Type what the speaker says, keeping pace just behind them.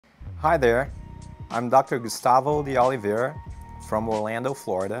Hi there, I'm Dr. Gustavo de Oliveira from Orlando,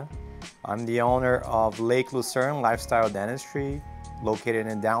 Florida. I'm the owner of Lake Lucerne Lifestyle Dentistry, located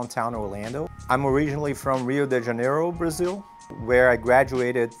in downtown Orlando. I'm originally from Rio de Janeiro, Brazil, where I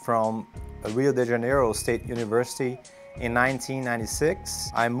graduated from Rio de Janeiro State University in 1996.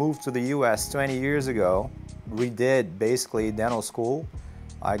 I moved to the US 20 years ago, redid basically dental school.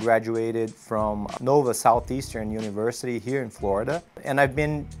 I graduated from Nova Southeastern University here in Florida, and I've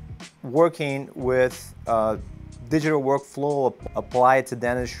been working with digital workflow applied to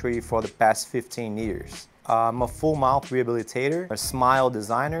dentistry for the past 15 years. I'm a full mouth rehabilitator, a smile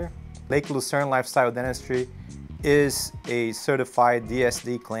designer. Lake Lucerne Lifestyle Dentistry is a certified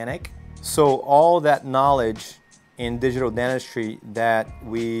DSD clinic. So all that knowledge in digital dentistry that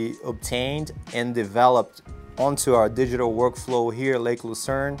we obtained and developed onto our digital workflow here at Lake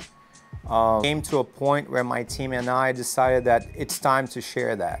Lucerne came to a point where my team and I decided that it's time to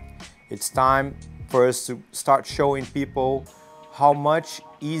share that. It's time for us to start showing people how much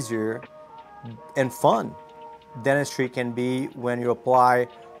easier and fun dentistry can be when you apply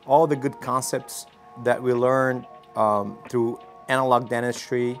all the good concepts that we learned through analog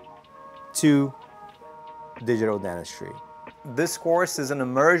dentistry to digital dentistry. This course is an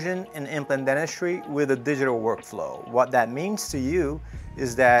immersion in implant dentistry with a digital workflow. What that means to you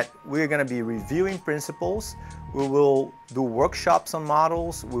is that we're going to be reviewing principles, we will do workshops on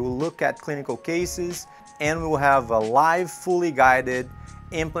models, we will look at clinical cases, and we will have a live, fully guided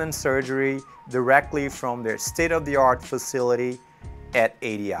implant surgery directly from their state-of-the-art facility at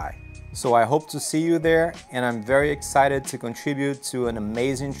ADI. So I hope to see you there, and I'm very excited to contribute to an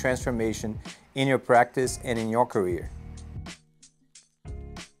amazing transformation in your practice and in your career.